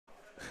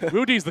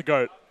WillD's the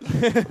GOAT.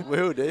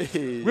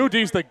 WillD.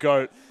 WillD's the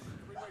GOAT.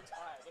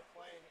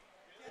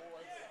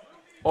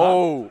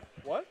 Oh.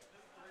 What?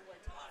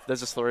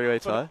 There's a three-way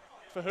tie.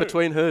 For who?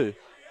 Between who?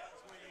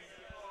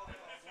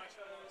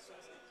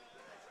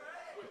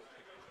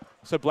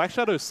 So Black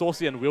Shadow,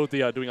 Saucy, and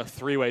WillD are doing a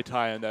three-way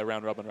tie in their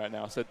round robin right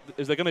now. So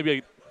is there going to be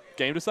a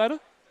game decider?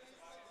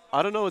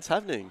 I don't know what's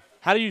happening.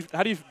 How do you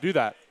do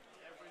that?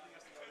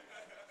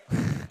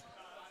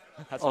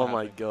 That's Oh not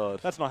my happening. god.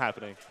 That's not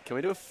happening. Can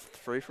we do a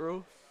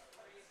free-for-all?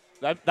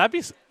 That'd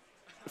be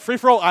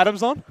free-for-all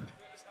items on.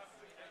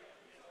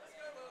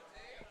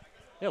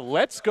 Yeah,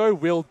 let's go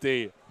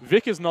WillD.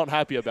 Vic is not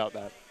happy about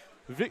that.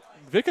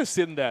 Vic is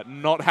sitting there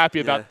not happy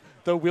about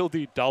the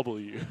WillD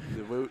W.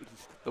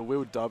 The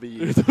Will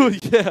W. Yeah,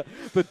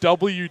 the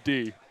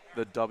WD.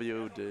 The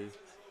WD.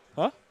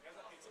 Huh?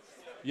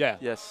 Yeah.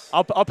 Yes.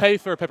 I'll pay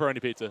for a pepperoni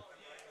pizza.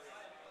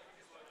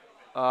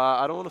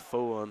 I don't want a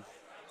full one.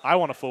 I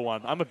want a full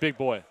one. I'm a big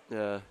boy.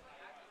 Yeah.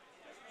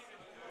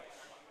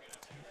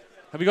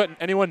 Have you got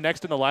anyone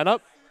next in the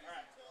lineup?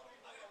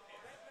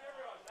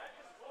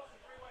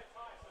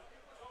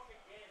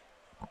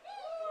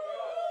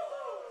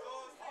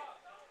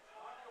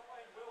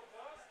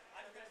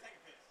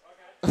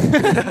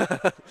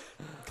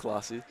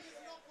 Classy.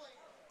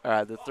 All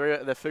right,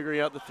 they're figuring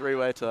out the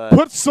three-way tie.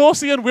 Put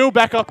Saucy and Will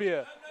back up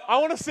here. I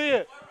want to see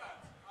it.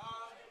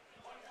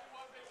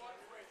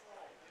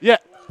 Yeah.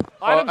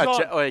 Items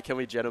on. Wait, can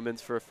we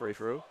gentlemen's for a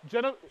free-for-all?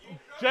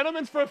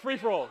 Gentlemen's for a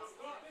free-for-all.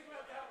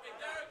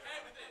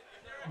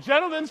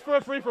 Gentlemen's for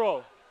a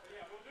free-for-all.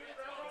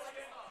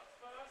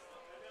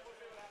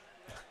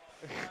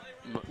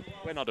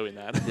 We're not doing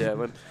that. Yeah,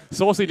 when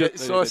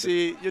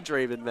Saucy, you're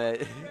dreaming,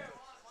 mate.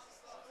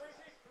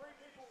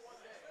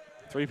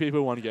 3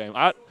 people, 1 game.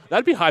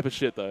 That'd be hyper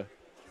shit though.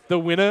 The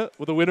winner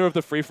of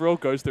the free-for-all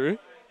goes through.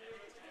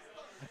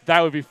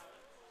 That would be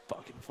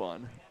fucking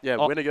fun. Yeah,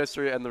 winner goes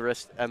through, and the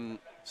rest, and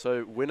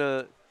so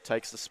winner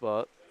takes the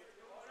spot,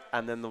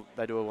 and then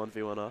they do a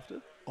 1v1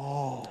 after.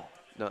 Oh.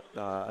 No,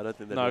 I don't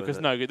think they're no,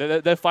 doing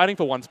because they're fighting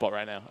for 1 spot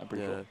right now. I'm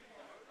pretty yeah. sure.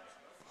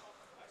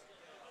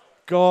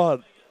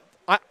 God,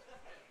 I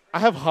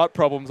have heart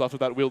problems after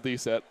that WillD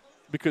set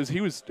because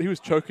he was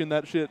choking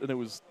that shit and it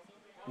was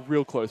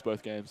real close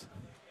both games.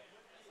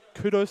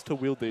 Kudos to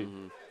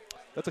WillD.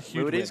 That's a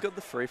huge win. WillD's got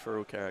the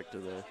free-for-all character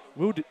there.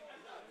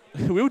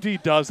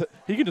 WillD does.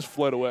 He can just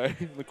float away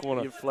in the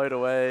corner. You float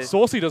away.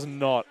 Saucy does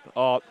not.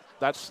 Oh,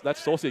 that's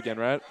Saucy again,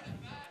 right?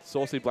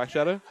 Saucy Black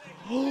Shadow.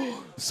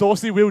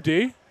 Saucy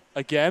WillD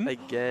again.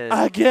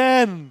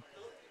 Again.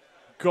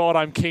 God,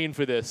 I'm keen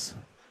for this.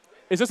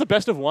 Is this a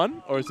best of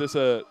 1 or is this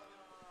a?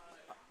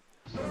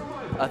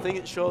 I think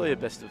it's surely a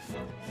best of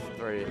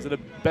 3. Is it a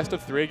best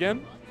of 3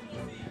 again?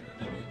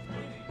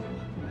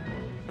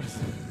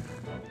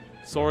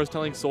 Sora's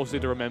telling Saucy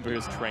to remember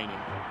his training.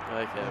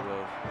 Okay,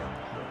 well.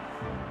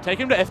 Take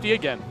him to FD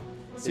again.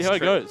 See how it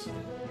goes.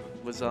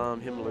 Was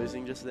him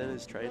losing just then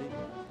his training?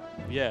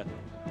 Yeah.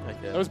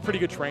 Okay. That was pretty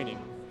good training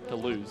to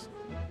lose.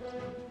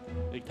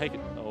 They take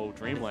it. Oh,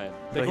 Dreamland.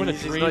 They're going to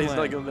He's Dreamland.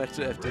 not going back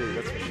to FD,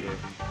 that's for sure.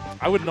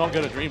 I would not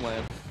go to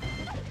Dreamland.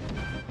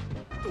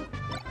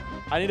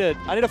 I need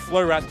a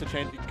flow rat to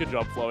change. Good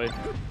job, Flowy.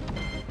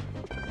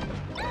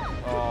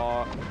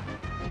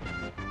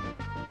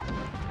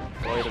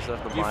 Flowy doesn't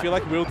have the Do you feel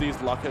like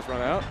WillD's luck has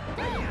run out?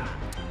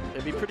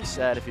 It'd be pretty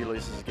sad if he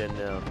loses again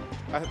now.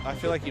 I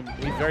feel like he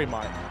very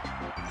might.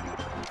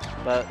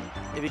 But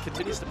if he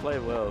continues to play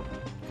well,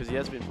 because he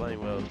has been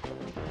playing well.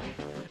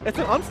 It's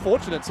an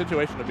unfortunate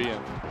situation to be in.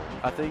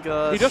 I think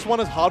he just won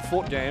his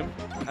hard-fought game,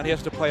 and he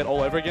has to play it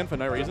all over again for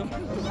no reason.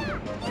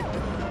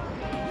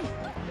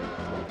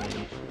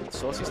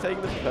 Saucy's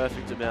taking the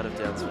perfect amount of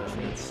down smash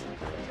hits.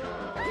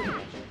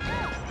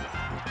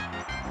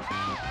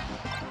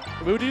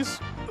 WillD's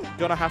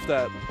gonna have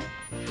to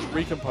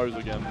recompose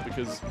again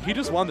because he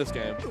just won this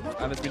game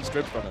and it's been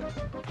stripped from him.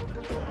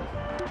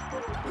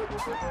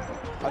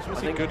 I just want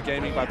to see good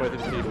gaming by both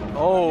of these people.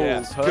 Oh,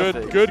 yes,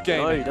 perfect. good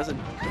gaming. No, he doesn't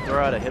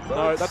throw out a hitbox.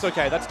 No, that's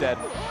okay. That's dead.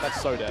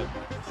 That's so dead.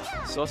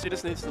 Saucy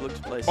just needs to look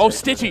to play. Oh,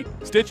 Stitchy!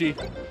 Stitchy!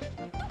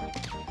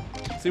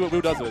 See what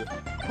Will does with it.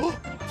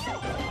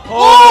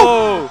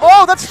 Oh!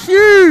 Oh, that's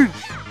huge!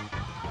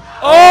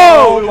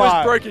 Oh, it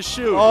almost broke his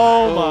shield.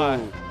 Oh my!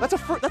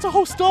 That's a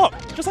whole stock,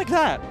 just like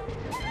that.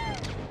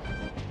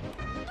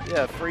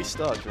 Yeah, free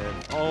stock, man.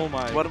 Oh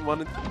my!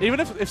 Even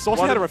if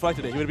Saucy had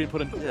reflected it, he would have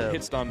been put in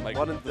hit stun like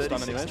 1 in the stun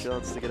 36 anyways.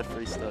 chance to get a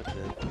free stock,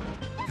 man.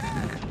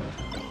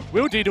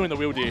 WillD doing the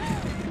WillD.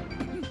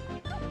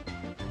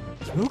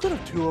 Is Will gonna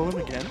 2-0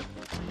 him again?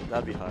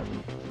 That'd be hype.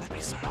 That'd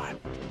be so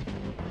hype.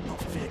 Not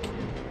for Vic.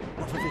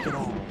 Not for Vic at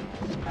all.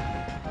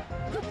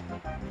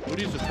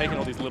 WillD's just taking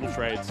all these little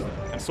trades,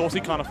 and Saucy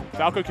can't.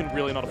 Falco can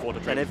really not afford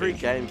to trade. And every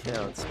game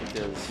counts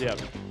because. Yeah.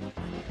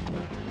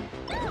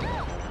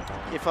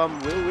 If Will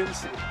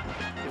wins.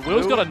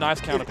 Will's got a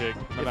nice counter pick,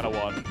 no matter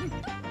what.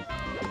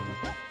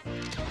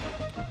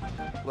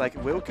 Like,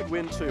 Will could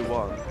win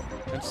 2-1.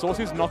 And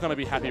Saucy's not going to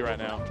be happy right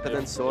now. But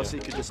then Saucy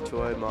could just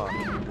 2-0 Mark.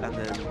 And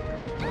then...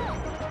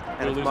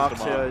 And Will if Mark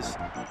loses to Mark. shows...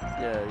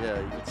 Yeah,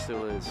 you could still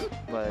lose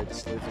by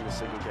just losing a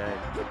single game.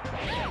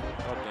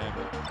 God damn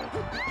it.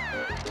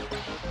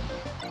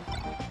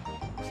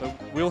 So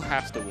Will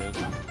has to win.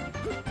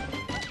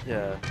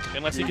 Yeah.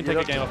 Unless he can take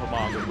a game off a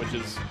mark, which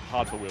is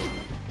hard for Will,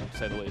 to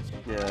say the least.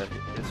 Yeah,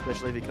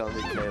 especially if he can't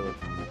beat Caleb.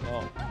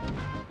 Oh.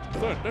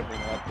 Don't bring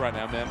that up right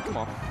now, man. Come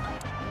on.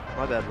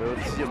 My bad, Will.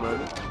 This is your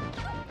moment.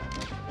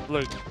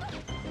 Look,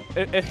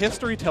 if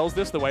history tells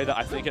this the way that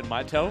I think it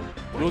might tell,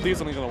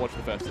 WillD's only going to watch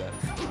the first set.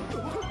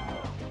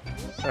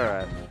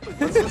 Alright.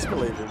 Let's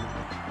believe him.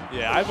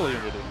 Yeah, I believe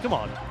in WillD. Come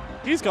on.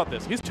 He's got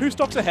this. He's 2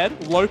 stocks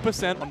ahead, low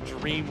percent on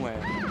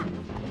Dreamland.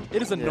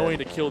 It is annoying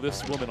to kill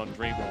this woman on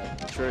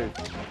Dreamland. True.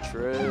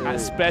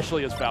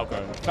 Especially as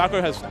Falco.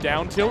 Falco has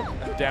down tilt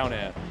and down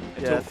air.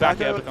 Until back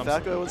air becomes...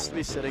 Falco wants to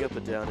be setting up a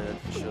down air,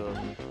 for sure.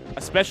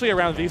 Especially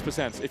around these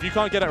percents. If you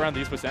can't get it around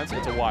these percents,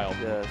 it's a wild.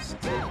 Yes.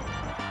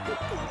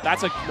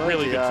 That's a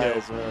really good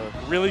kill.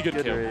 Really good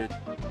kill. Read.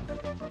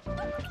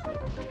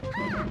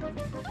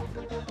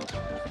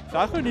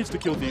 Falco needs to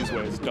kill these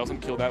ways. Doesn't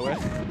kill that way.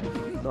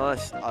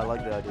 Nice. I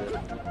like the idea.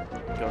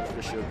 Going for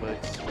the shield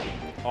breaks.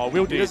 Oh,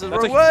 WillD.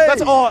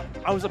 That's oh,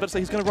 I was about to say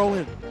he's going to roll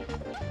in.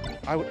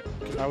 I would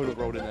have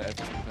rolled in there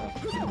every single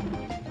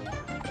time.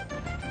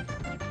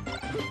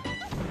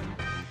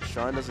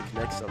 Shine doesn't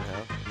connect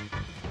somehow.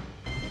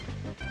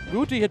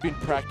 WillD had been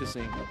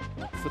practicing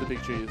for the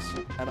big cheese,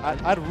 and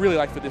I'd really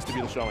like for this to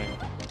be the showing.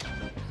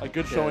 A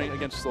good showing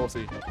against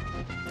Saucy.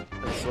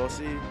 And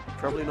Saucy,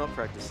 probably not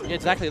practicing. Yeah,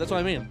 exactly. That's what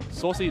I mean.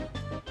 Saucy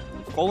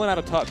fallen out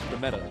of touch with the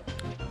meta.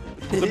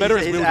 The meta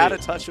is He's WillD. out of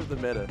touch with the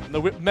meta. And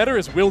the meta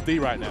is WillD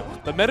right now.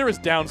 The meta is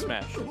down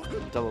smash.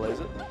 Double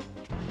laser.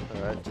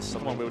 Alright, just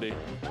Come on, WillD.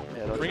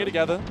 Yeah, Bring it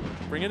together.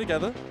 Bring it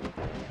together.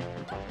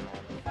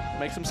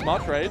 Make some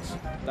smart trades.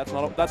 That's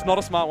not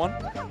a smart one.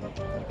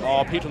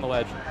 Oh, Peach on the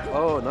ledge.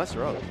 Oh, nice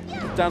roll.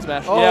 Down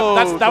smash. Oh,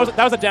 yeah,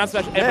 that was a down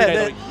smash every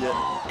day.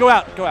 Yeah. Go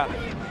out.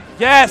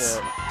 Yes.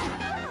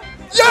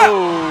 Yeah.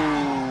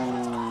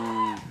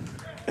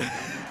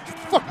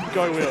 Fucking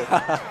go, Will.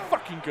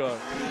 Fucking go.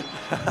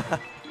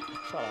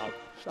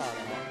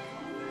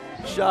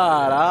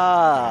 Shut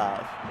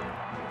up.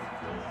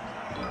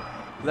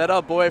 Let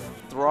our boy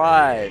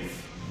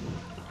thrive.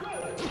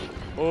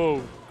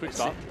 Oh, quick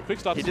start.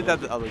 He did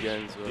that the other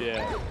games. Well.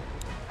 Yeah.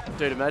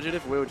 Dude, imagine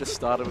if Will just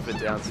started with a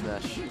down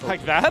smash.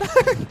 Like that?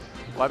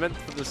 Well, I meant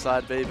for the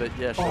side B, but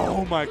yeah, sure.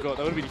 Oh my god,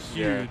 that would have been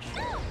huge.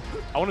 Yeah.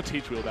 I want to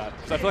teach Will that,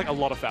 because I feel like a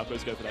lot of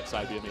Falcos go for that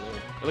side B immediately.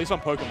 At least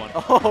on Pokemon.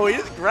 Oh, he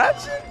just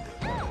grabs it?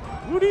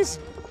 WillD's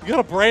got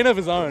a brain of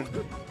his own.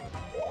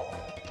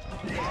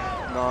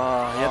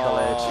 No, he had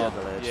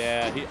the ledge.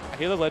 Yeah, he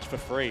had the ledge for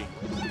free.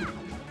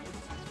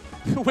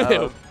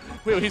 Will,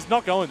 he's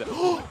not going there.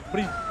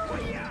 But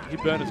he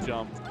burned his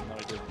jump. No,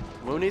 he didn't.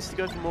 Will needs to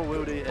go for more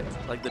WillD,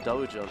 like the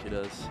double jump he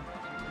does.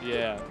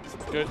 Yeah,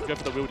 go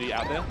for the WillD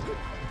out there.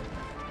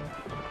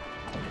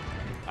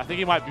 I think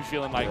he might be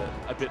feeling like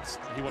a bit,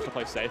 he wants to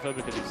play safer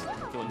because he's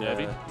feeling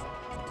nervy.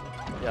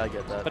 Yeah, I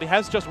get that. But he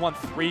has just won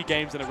 3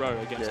 games in a row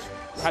against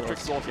Patrick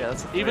Saucy. Yeah,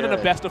 that's even in a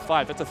best of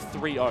 5, that's a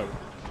 3-0.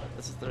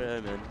 That's a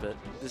 3-0, man. But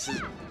this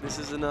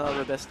is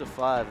another best of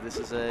 5. This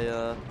is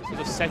a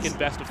second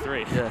best of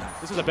 3. Yeah.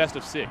 This is a best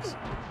of 6,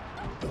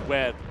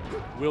 where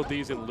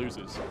WillD's in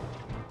loses.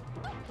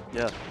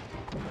 Yeah.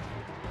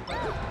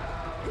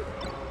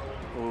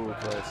 Ooh,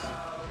 close.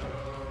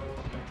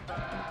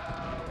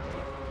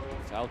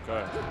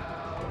 Falco.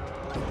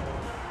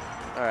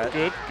 All right.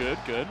 Good.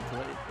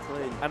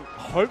 Clean. And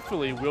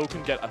hopefully Will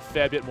can get a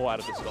fair bit more out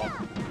of the stock.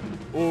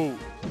 Ooh.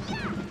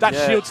 That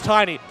shield's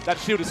tiny. That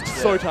shield is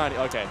so tiny.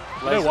 Okay.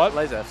 You know what?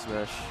 Laser F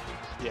smash.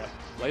 Yeah.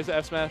 Laser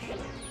F smash.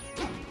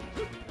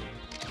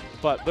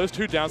 But those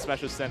 2 down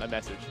smashes sent a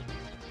message.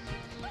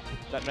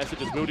 That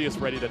message is WillD is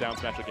ready to down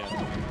smash again.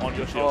 On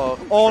your shield.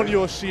 On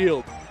your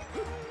shield.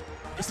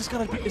 Is this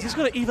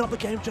gonna even up the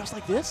game just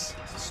like this?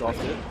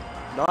 Soft it.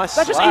 Nice.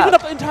 That just evened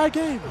up the entire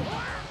game.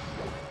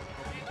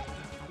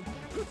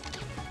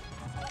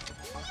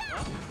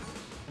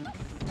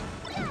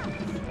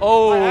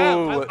 Oh.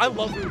 I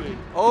love WillD.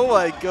 Oh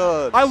my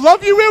god. I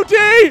love you,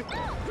 WillD!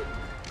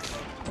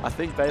 I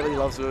think Bailey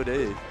loves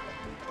WillD.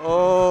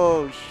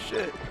 Oh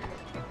shit.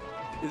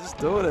 He's just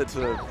doing it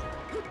to him.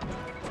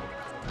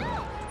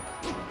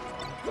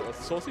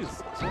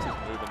 Saucy's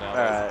moving now.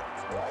 Alright.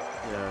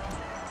 Yeah.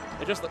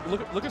 It just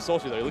look at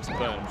Saucy though. He looks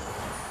burned.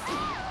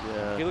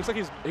 Yeah. He looks like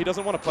he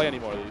doesn't want to play any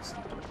more of these.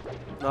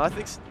 No, I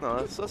think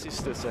Saucy's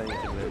still saying he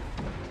can win.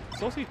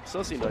 Saucy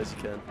knows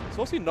he can.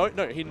 Saucy no,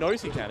 he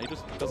knows he can. He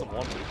just doesn't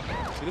want to.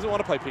 He doesn't want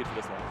to play Peach for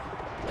this long.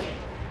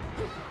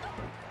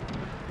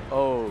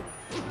 Oh.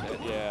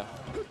 Yeah.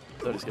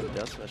 Thought he's gonna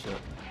down smash that.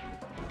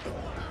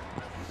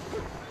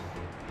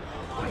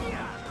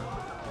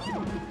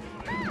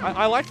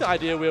 I like the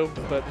idea, Will,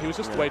 but he was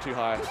just way too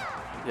high.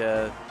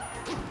 Yeah.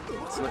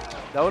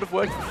 That would have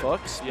worked for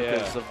Fox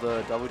because of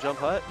the double jump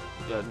height,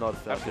 but not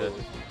Falco.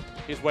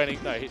 He's waiting.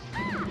 No,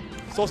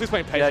 Saucy's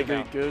playing patient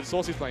now. Good.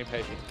 Saucy's playing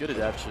patient. Good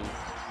adaptation.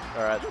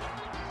 All right.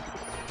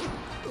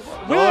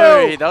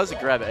 Will! That was a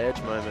grab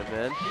edge moment,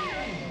 man.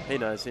 He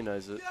knows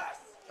it.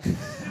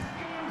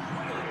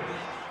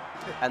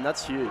 And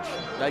that's huge.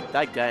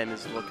 That game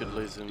is what could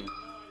lose him.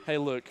 Hey,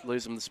 look.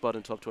 Lose him the spot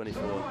in top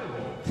 24. Is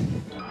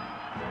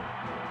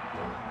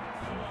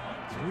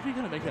WillD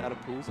going to make it out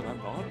of pools and I'm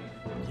not?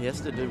 He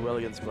has to do well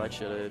against Black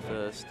Shadow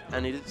first.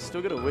 And he's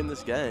still got to win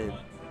this game.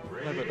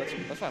 No, but that's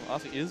why I'm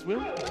asking. Is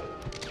Will?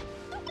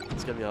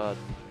 It's going to be hard.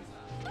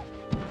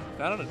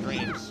 Found on a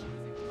Dreams.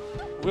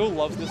 Will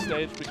loves this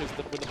stage because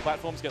when the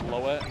platforms get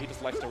lower, he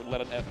just likes to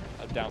let a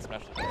down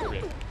smash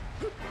rip.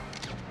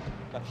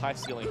 That high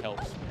ceiling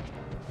helps.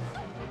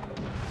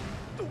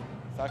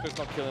 Falco's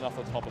not killing off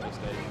the top of the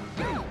stage.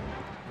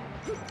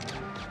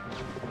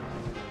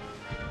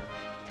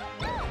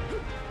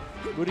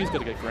 WillD's got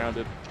to get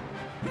grounded.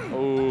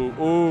 Oh.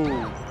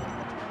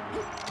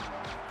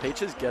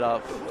 Peach's get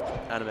up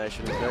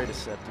animation is very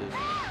deceptive.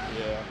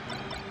 Yeah.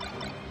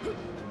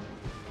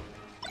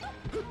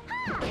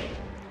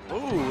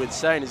 Ooh,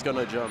 insane. He's got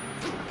no jump.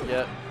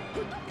 Yep.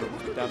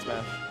 Down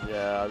smash.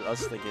 Yeah, I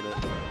was thinking it.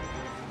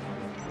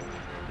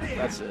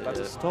 That's it. That's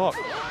a stop.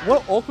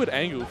 What awkward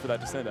angle for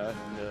that descent out.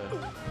 Yeah.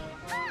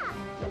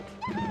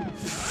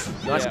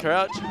 Nice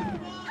crouch.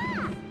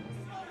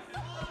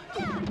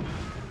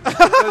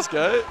 Let's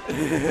go.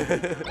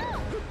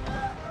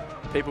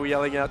 People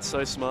yelling out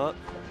so smart.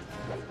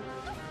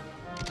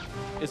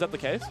 Is that the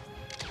case?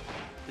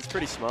 It's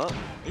pretty smart.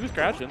 He was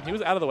crouching. He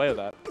was out of the way of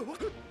that.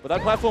 But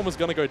that platform was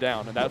going to go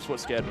down, and that's what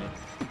scared me.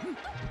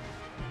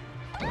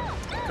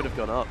 Could have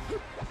gone up.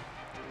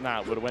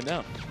 Nah, it would have went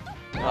down.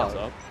 Oh, Up.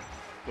 well,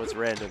 it's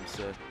random,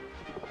 so.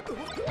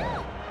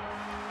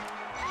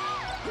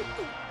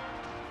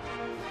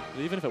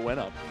 Even if it went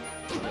up,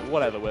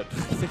 whatever. We're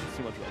thinking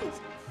too much about this.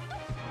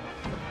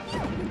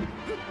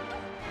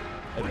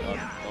 Oh,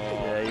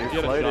 yeah,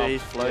 he floated. He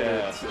floated.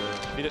 Yeah. So.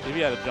 If he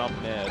had a jump,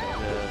 Ned.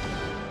 Yeah.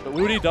 But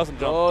WillD doesn't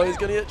jump. Oh, he's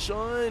gonna get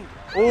shined.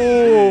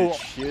 Oh,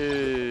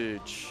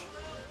 huge.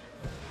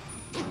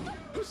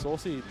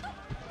 Saucy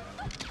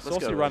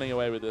Go, running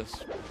away with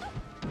this.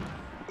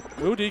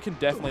 WillD can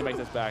definitely make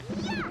this back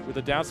with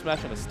a down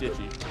smash and a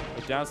Stitchy.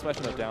 A down smash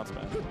and a down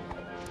smash.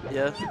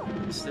 Yeah,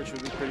 Stitch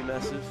would be pretty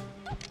massive.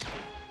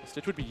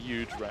 Stitch would be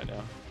huge right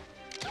now.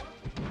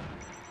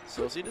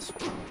 Saucy just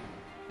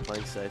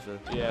playing safer.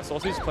 Yeah,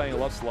 Saucy's playing a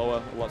lot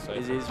slower, a lot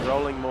safer. He's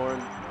rolling more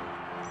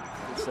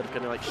instead of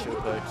getting like shield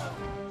poked.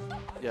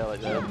 Yeah,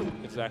 like that.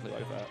 Exactly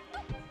like that.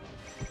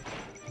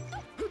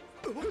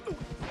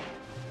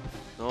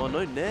 Oh,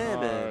 no nair,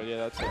 man. Yeah,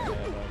 that's a nair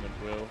moment,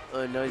 Will.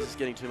 Oh, no, he's just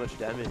getting too much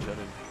damage on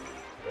him.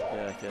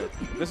 Yeah, okay.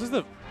 This is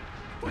the...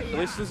 At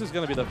least this is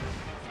going to be the...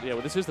 Yeah,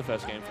 well, this is the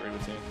first game for him,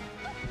 it seems.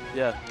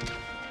 Yeah.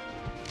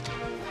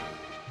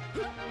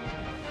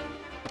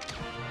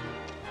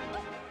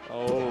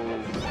 Oh.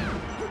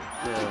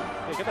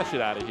 Yeah. Hey, get that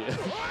shit out of here.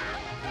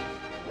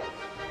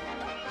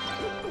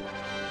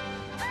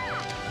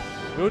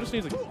 Will just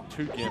needs like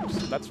 2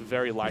 gimps. That's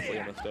very likely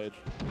on the stage.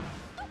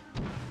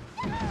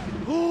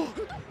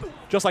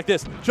 Just like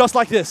this. Just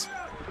like this.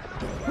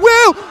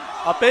 Will!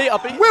 Uppy,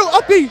 uppy. Will,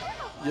 uppy!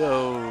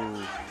 Yo.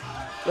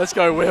 Let's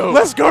go, Will.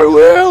 Let's go,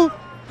 Will!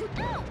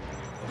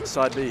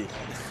 Side B.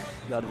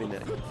 That'd be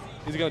next.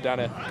 He's going down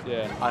there.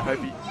 Yeah. I hope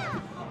he...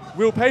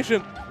 Will,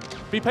 patient.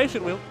 Be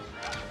patient, Will.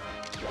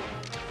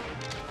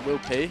 Will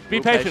P.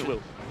 Be patient,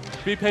 Will.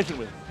 Be patient,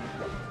 Will.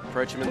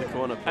 Approach him in the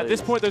corner, please. At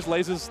this point, those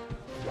lasers...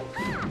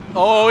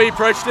 Oh, he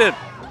approached him.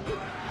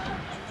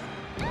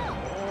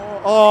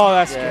 Oh,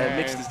 that's yeah,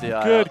 mixed his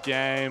DI. Good up.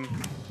 game.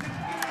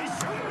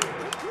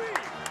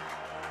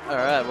 All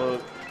right,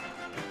 well,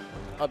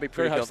 I'll be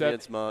pretty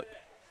confident, Mark.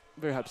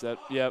 Very upset.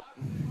 Yep.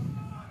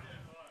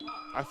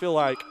 I feel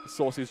like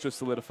Saucy's just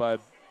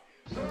solidified